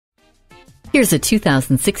Here's a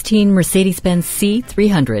 2016 Mercedes-Benz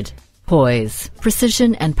C300. Poise,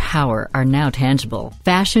 precision, and power are now tangible,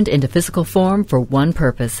 fashioned into physical form for one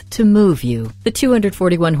purpose, to move you. The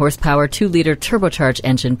 241 horsepower 2-liter turbocharged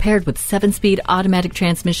engine paired with 7-speed automatic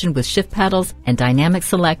transmission with shift paddles and dynamic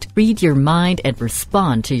select read your mind and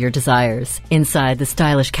respond to your desires. Inside the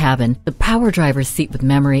stylish cabin, the power driver's seat with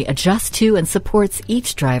memory adjusts to and supports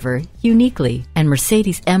each driver uniquely, and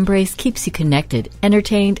Mercedes Embrace keeps you connected,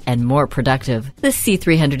 entertained, and more productive. This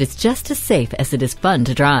C300 is just as safe as it is fun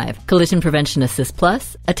to drive. Collision Prevention Assist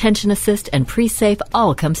Plus, Attention Assist, and Pre-Safe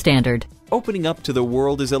all come standard. Opening up to the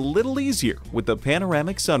world is a little easier with the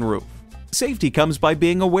panoramic sunroof. Safety comes by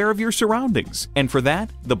being aware of your surroundings, and for that,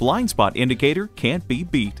 the blind spot indicator can't be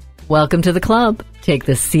beat. Welcome to the club. Take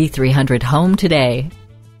the C300 home today.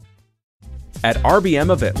 At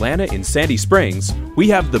RBM of Atlanta in Sandy Springs, we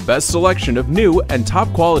have the best selection of new and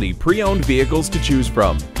top-quality pre-owned vehicles to choose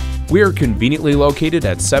from. We are conveniently located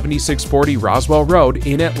at 7640 Roswell Road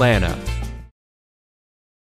in Atlanta.